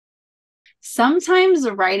Sometimes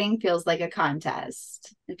writing feels like a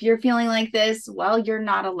contest. If you're feeling like this, well, you're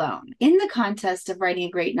not alone. In the contest of writing a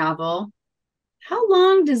great novel, how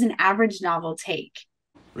long does an average novel take?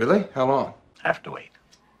 Really? How long? Have to wait.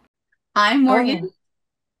 I'm Morgan. Oh,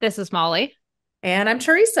 This is Molly. and I'm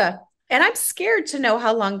Teresa. And I'm scared to know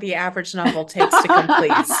how long the average novel takes to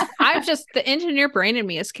complete. The engineer brain in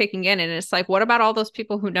me is kicking in, and it's like, what about all those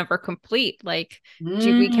people who never complete? Like, do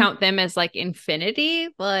we Mm, count them as like infinity?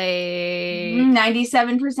 Like,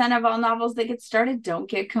 97% of all novels that get started don't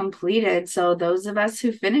get completed. So those of us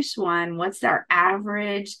who finish one, what's our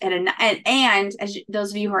average? And as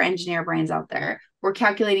those of you who are engineer brains out there, we're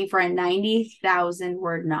calculating for a 90,000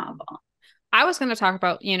 word novel. I was going to talk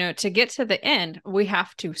about, to get to the end, we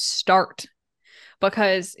have to start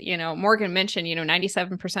because, Morgan mentioned,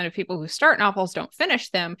 97% of people who start novels don't finish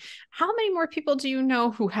them. How many more people do you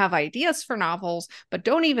know who have ideas for novels, but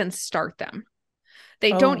don't even start them?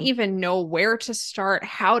 They don't Oh, even know where to start,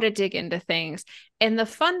 how to dig into things. And the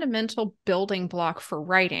fundamental building block for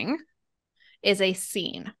writing is a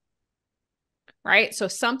scene, right? So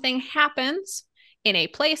something happens in a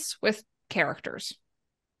place with characters,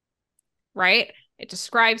 right? It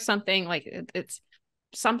describes something like it's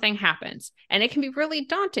something happens and it can be really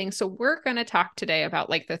daunting. So we're going to talk today about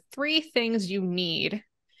like the three things you need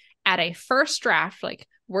at a first draft. Like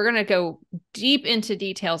we're going to go deep into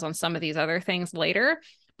details on some of these other things later.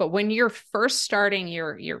 But when you're first starting,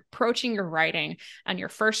 you're approaching your writing on your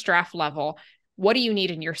first draft level, what do you need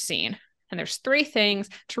in your scene? And there's three things.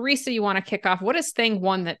 Teresa, you want to kick off? What is thing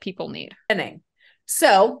one that people need? beginning.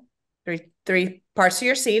 So, three parts of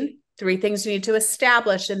your scene, three things you need to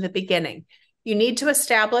establish in the beginning. You need to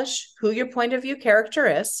establish who your point of view character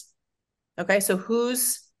is. Okay, so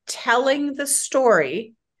who's telling the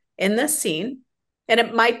story in this scene? And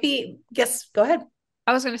it might be, yes, go ahead.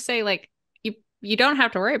 I was going to say, like, you don't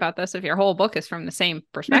have to worry about this if your whole book is from the same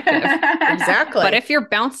perspective. Exactly. But if you're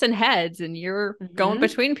bouncing heads and you're going Mhm.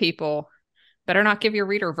 between people, better not give your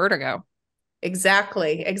reader vertigo.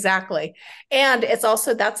 Exactly. And it's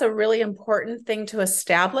also, that's a really important thing to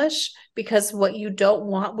establish because what you don't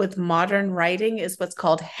want with modern writing is what's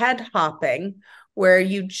called head hopping, where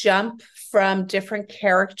you jump from different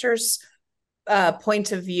characters'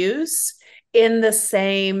 point of views in the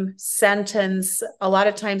same sentence, a lot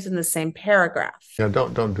of times in the same paragraph. Yeah,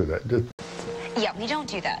 don't do that. Yeah, we don't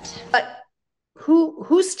do that. But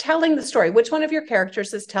who's telling the story? Which one of your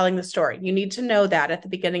characters is telling the story? You need to know that at the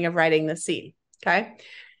beginning of writing the scene. Okay.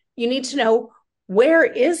 You need to know, where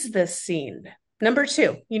is this scene? Number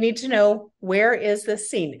two, you need to know, where is this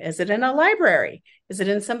scene? Is it in a library? Is it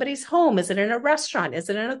in somebody's home? Is it in a restaurant? Is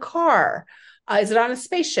it in a car? Is it on a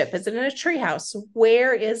spaceship? Is it in a treehouse?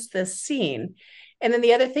 Where is this scene? And then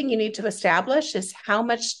the other thing you need to establish is how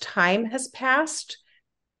much time has passed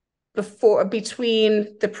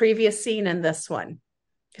between the previous scene and this one.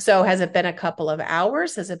 So has it been a couple of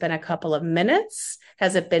hours? Has it been a couple of minutes?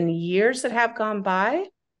 Has it been years that have gone by?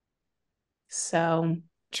 So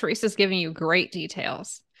Teresa's giving you great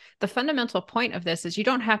details. The fundamental point of this is you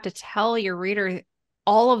don't have to tell your reader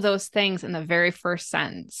all of those things in the very first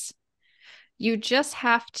sentence. You just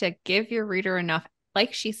have to give your reader enough,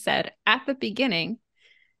 like she said at the beginning,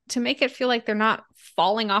 to make it feel like they're not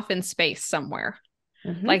falling off in space somewhere,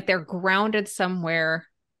 like they're grounded somewhere.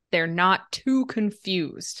 They're not too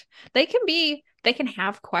confused. They can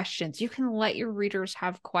have questions. You can let your readers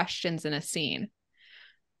have questions in a scene,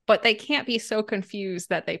 but they can't be so confused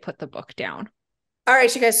that they put the book down. All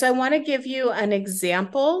right, you guys. So I want to give you an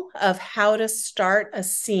example of how to start a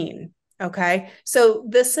scene. Okay. So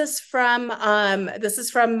this is from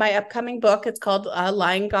my upcoming book. It's called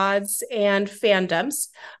Lying Gods and Fandoms.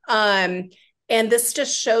 And this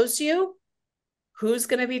just shows you who's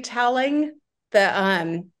going to be telling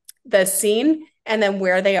the scene and then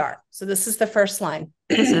where they are. So this is the first line.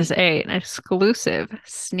 This is an exclusive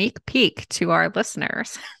sneak peek to our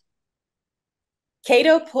listeners.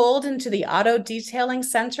 Cato pulled into the auto detailing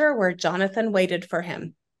center where Jonathan waited for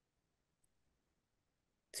him.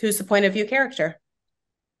 Who's the point of view character?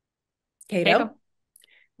 Cato.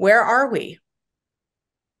 Where are we?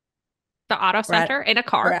 The auto center in a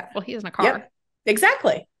car. Well, he's in a car. Yep.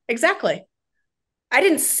 Exactly. I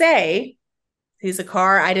didn't say he's a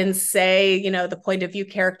car. I didn't say, the point of view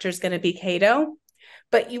character is going to be Cato,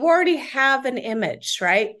 but you already have an image,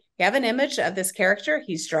 right? You have an image of this character.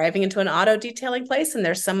 He's driving into an auto detailing place and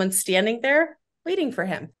there's someone standing there waiting for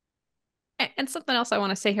him. And something else I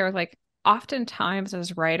want to say here, like oftentimes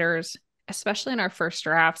as writers, especially in our first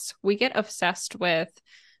drafts, we get obsessed with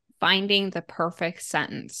finding the perfect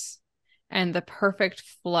sentence. and the perfect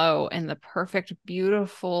flow and the perfect,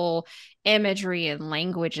 beautiful imagery and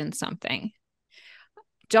language in something.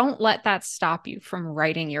 Don't let that stop you from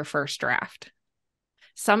writing your first draft.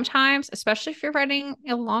 Sometimes, especially if you're writing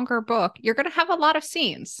a longer book, you're going to have a lot of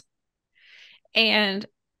scenes. And,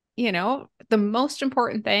 you know, the most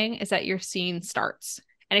important thing is that your scene starts.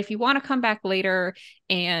 And if you want to come back later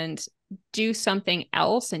and do something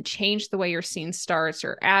else and change the way your scene starts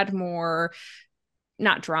or add more,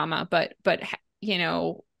 not drama, but, you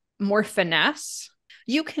know, more finesse,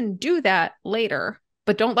 you can do that later.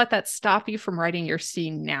 But don't let that stop you from writing your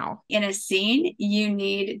scene now. In a scene, you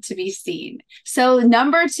need to be seen. So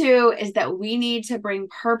number 2 is that we need to bring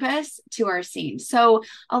purpose to our scene. So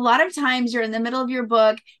a lot of times you're in the middle of your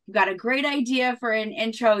book, you've got a great idea for an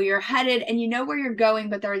intro, you're headed and you know where you're going,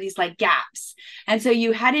 but there are these like gaps. And so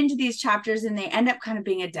you head into these chapters and they end up kind of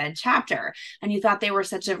being a dead chapter. And you thought they were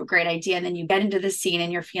such a great idea. And then you get into the scene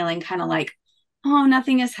and you're feeling kind of like, oh,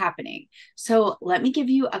 nothing is happening. So let me give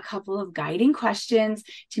you a couple of guiding questions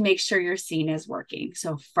to make sure your scene is working.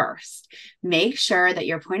 So first, make sure that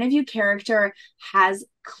your point of view character has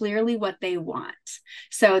clearly what they want.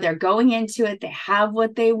 So they're going into it, they have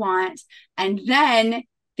what they want, and then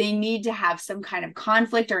they need to have some kind of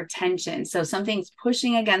conflict or tension. So something's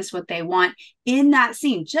pushing against what they want in that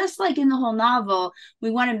scene. Just like in the whole novel, we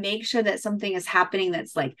want to make sure that something is happening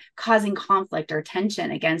that's like causing conflict or tension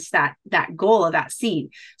against that goal of that scene.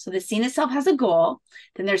 So the scene itself has a goal,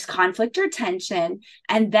 then there's conflict or tension,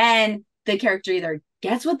 and then the character either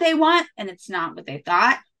gets what they want and it's not what they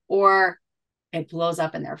thought, or it blows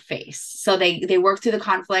up in their face. So they work through the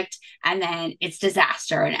conflict and then it's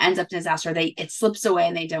disaster and ends up disaster. It slips away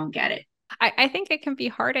and they don't get it. I think it can be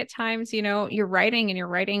hard at times, you know, you're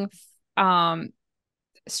writing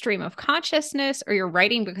stream of consciousness, or you're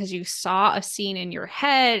writing because you saw a scene in your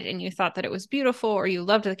head and you thought that it was beautiful, or you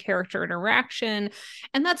loved the character interaction.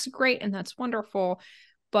 And that's great. And that's wonderful.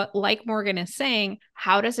 But like Morgan is saying,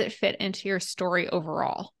 how does it fit into your story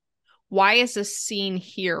overall? Why is this scene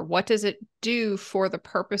here? What does it do for the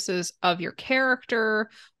purposes of your character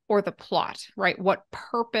or the plot, right? What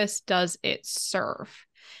purpose does it serve?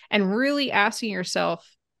 And really asking yourself,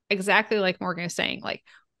 exactly like Morgan is saying, like,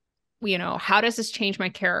 you know, how does this change my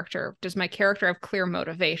character? Does my character have clear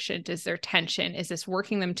motivation? Does there tension? Is this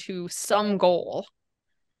working them to some goal?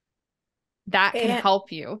 That can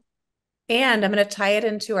help you. And I'm going to tie it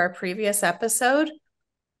into our previous episode.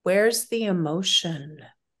 Where's the emotion?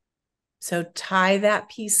 So tie that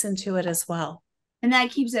piece into it as well. And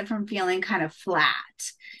that keeps it from feeling kind of flat.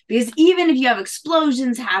 Because even if you have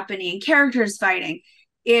explosions happening, characters fighting,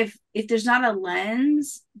 if there's not a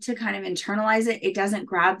lens to kind of internalize it, it doesn't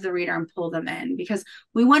grab the reader and pull them in, because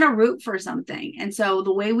we want to root for something. And so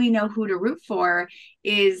the way we know who to root for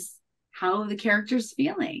is how the character's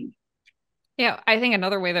feeling. Yeah, I think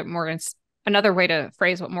another way to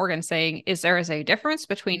phrase what Morgan's saying is there is a difference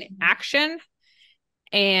between action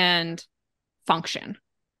and function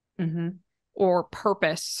or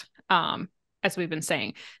purpose, as we've been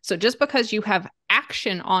saying. So just because you have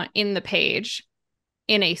action in the page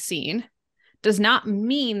in a scene does not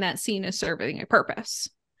mean that scene is serving a purpose.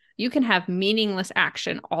 You can have meaningless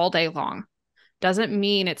action all day long. Doesn't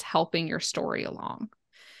mean it's helping your story along.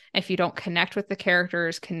 If you don't connect with the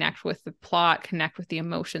characters, connect with the plot, connect with the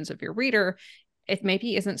emotions of your reader, it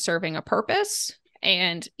maybe isn't serving a purpose,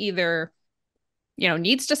 and either, you know,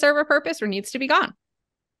 needs to serve a purpose or needs to be gone.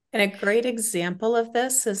 And a great example of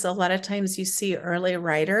this is a lot of times you see early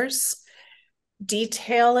writers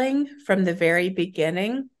detailing from the very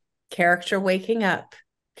beginning, character waking up,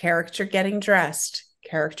 character getting dressed,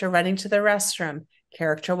 character running to the restroom,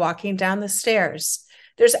 character walking down the stairs.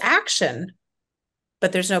 There's action,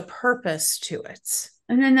 but there's no purpose to it.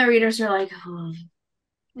 And then the readers are like, oh,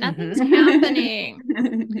 nothing's happening.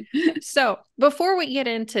 So before we get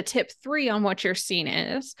into tip 3 on what your scene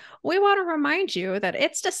is, we want to remind you that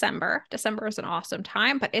it's December. December is an awesome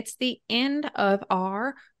time, but it's the end of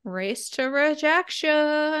our Race to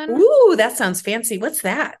Rejection. Ooh, that sounds fancy. What's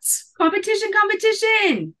that?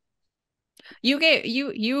 Competition.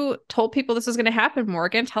 You told people this was going to happen,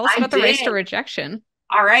 Morgan. Tell us about the Race to Rejection.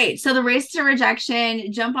 All right. So the Race to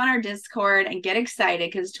Rejection, jump on our Discord and get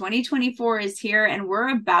excited, because 2024 is here and we're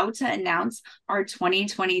about to announce our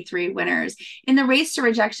 2023 winners. In the Race to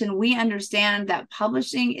Rejection, we understand that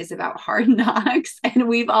publishing is about hard knocks and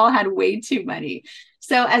we've all had way too many.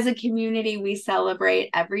 So as a community, we celebrate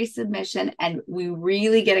every submission and we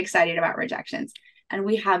really get excited about rejections. And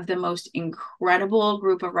we have the most incredible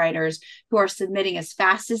group of writers who are submitting as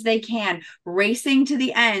fast as they can, racing to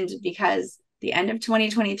the end, because the end of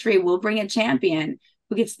 2023 will bring a champion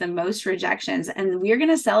who gets the most rejections. And we're going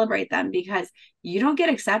to celebrate them because you don't get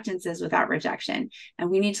acceptances without rejection. And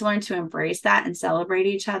we need to learn to embrace that and celebrate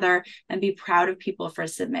each other and be proud of people for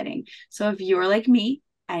submitting. So if you're like me,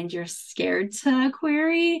 and you're scared to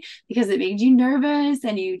query because it made you nervous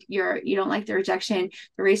and you don't like the rejection,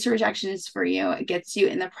 the Race to Rejection is for you. It gets you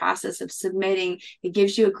in the process of submitting. It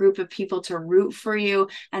gives you a group of people to root for you,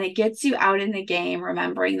 and it gets you out in the game,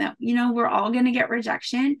 remembering that, we're all going to get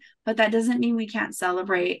rejection, but that doesn't mean we can't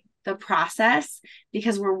celebrate the process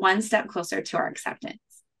because we're one step closer to our acceptance.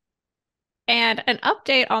 And an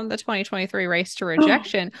update on the 2023 Race to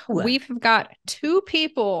Rejection. We've got 2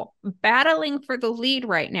 people battling for the lead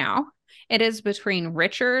right now. It is between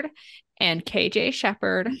Richard and KJ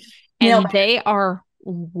Shepard, and they are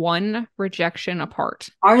 1 rejection apart.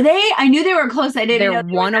 Are they? I knew they were close. I didn't know.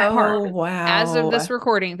 They're 1 apart. Oh, wow. As of this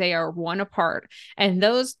recording, they are 1 apart. And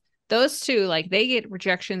those 2, like, they get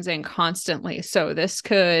rejections in constantly. So this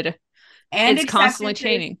could, and it's constantly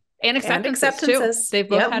changing. And acceptances too. They've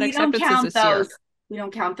both had acceptances this year. We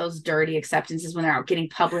don't count those dirty acceptances when they're out getting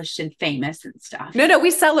published and famous and stuff. No,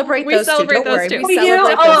 we celebrate those too. Don't worry. We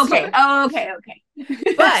do? Okay.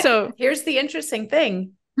 But so here's the interesting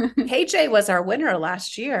thing. KJ was our winner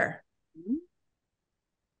last year.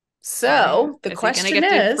 So the question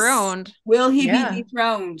is, dethroned? Will he be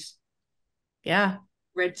dethroned? Yeah.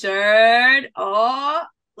 Richard. Let's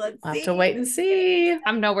we'll have to wait and see.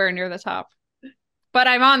 I'm nowhere near the top. But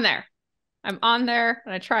I'm on there.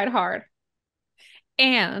 And I tried hard.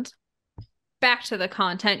 And back to the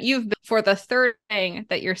content. You've been for the third thing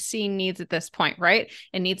that your scene needs at this point, right?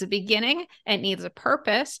 It needs a beginning. It needs a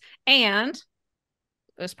purpose. And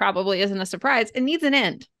this probably isn't a surprise. It needs an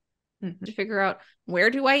end. To figure out, where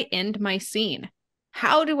do I end my scene?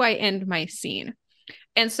 How do I end my scene?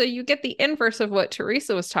 And so you get the inverse of what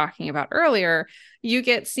Teresa was talking about earlier. You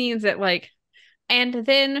get scenes that and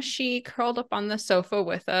then she curled up on the sofa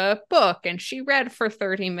with a book and she read for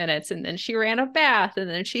 30 minutes, and then she ran a bath, and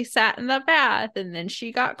then she sat in the bath, and then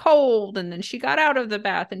she got cold, and then she got out of the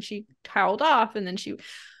bath and she toweled off, and then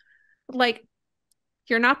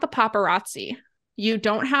you're not the paparazzi. You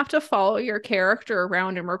don't have to follow your character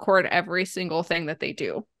around and record every single thing that they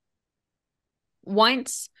do.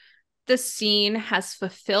 Once the scene has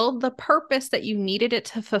fulfilled the purpose that you needed it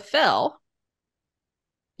to fulfill,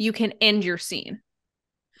 you can end your scene.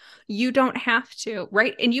 You don't have to,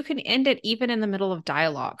 right? And you can end it even in the middle of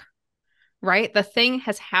dialogue, right? The thing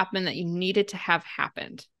has happened that you needed to have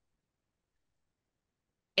happened.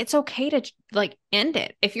 It's okay to end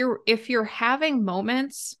it. If you're having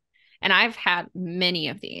moments, and I've had many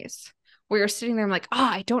of these, where you're sitting there, I'm like,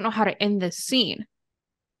 I don't know how to end this scene.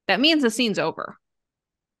 That means the scene's over.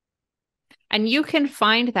 And you can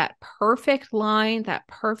find that perfect line, that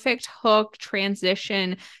perfect hook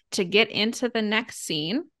transition to get into the next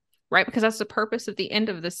scene, right? Because that's the purpose of the end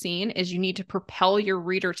of the scene, is you need to propel your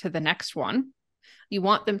reader to the next one. You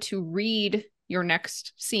want them to read your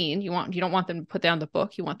next scene. You don't want them to put down the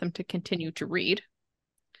book. You want them to continue to read.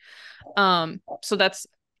 So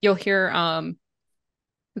you'll hear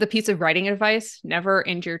the piece of writing advice: never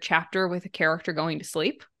end your chapter with a character going to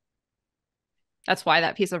sleep. That's why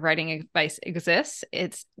that piece of writing advice exists.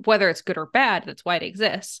 It's whether it's good or bad, that's why it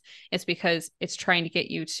exists. It's because it's trying to get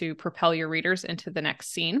you to propel your readers into the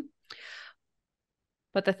next scene.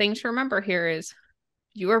 But the thing to remember here is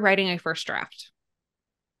you are writing a first draft.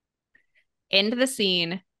 End the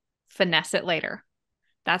scene, finesse it later.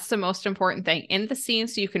 That's the most important thing. End the scene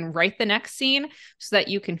so you can write the next scene so that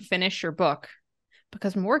you can finish your book.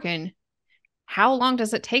 Because Morgan, how long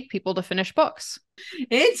does it take people to finish books?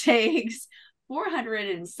 It takes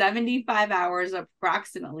 475 hours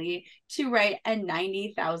approximately to write a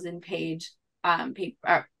 90,000 page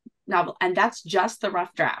novel. And that's just the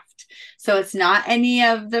rough draft. So it's not any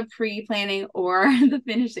of the pre-planning or the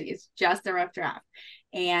finishing. It's just the rough draft.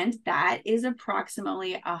 And that is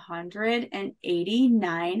approximately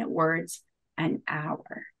 189 words an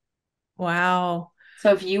hour. Wow.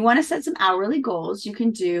 So if you want to set some hourly goals, you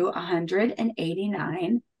can do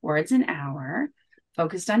 189 words an hour,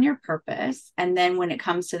 focused on your purpose. And then when it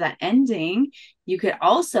comes to that ending, you could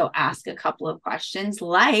also ask a couple of questions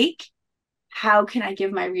like, how can I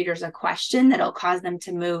give my readers a question that'll cause them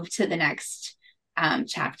to move to the next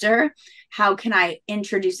chapter? How can I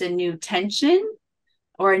introduce a new tension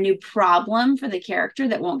or a new problem for the character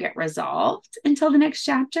that won't get resolved until the next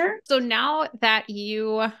chapter? So now that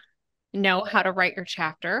you know how to write your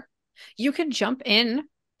chapter, you can jump in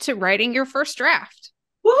to writing your first draft.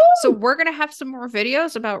 Woo-hoo! So we're going to have some more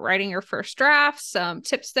videos about writing your first draft, some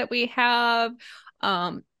tips that we have.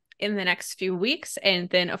 in the next few weeks. And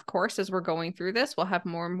then, of course, as we're going through this, we'll have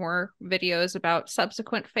more and more videos about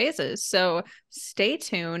subsequent phases. So stay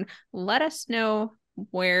tuned. Let us know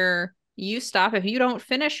where you stop. If you don't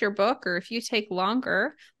finish your book or if you take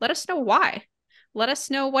longer, let us know why. Let us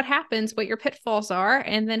know what happens, what your pitfalls are,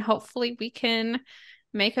 and then hopefully we can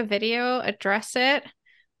make a video, address it.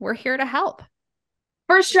 We're here to help.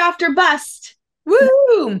 First draft or bust. Woo!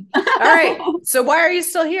 All right. So why are you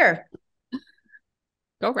still here?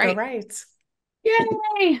 Go right. Go right.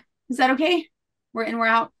 Yay! Is that okay? We're in, we're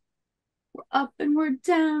out. We're up and we're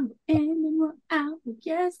down. We're in and we're out.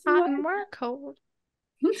 Yes. Hot and we're cold.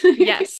 Yes.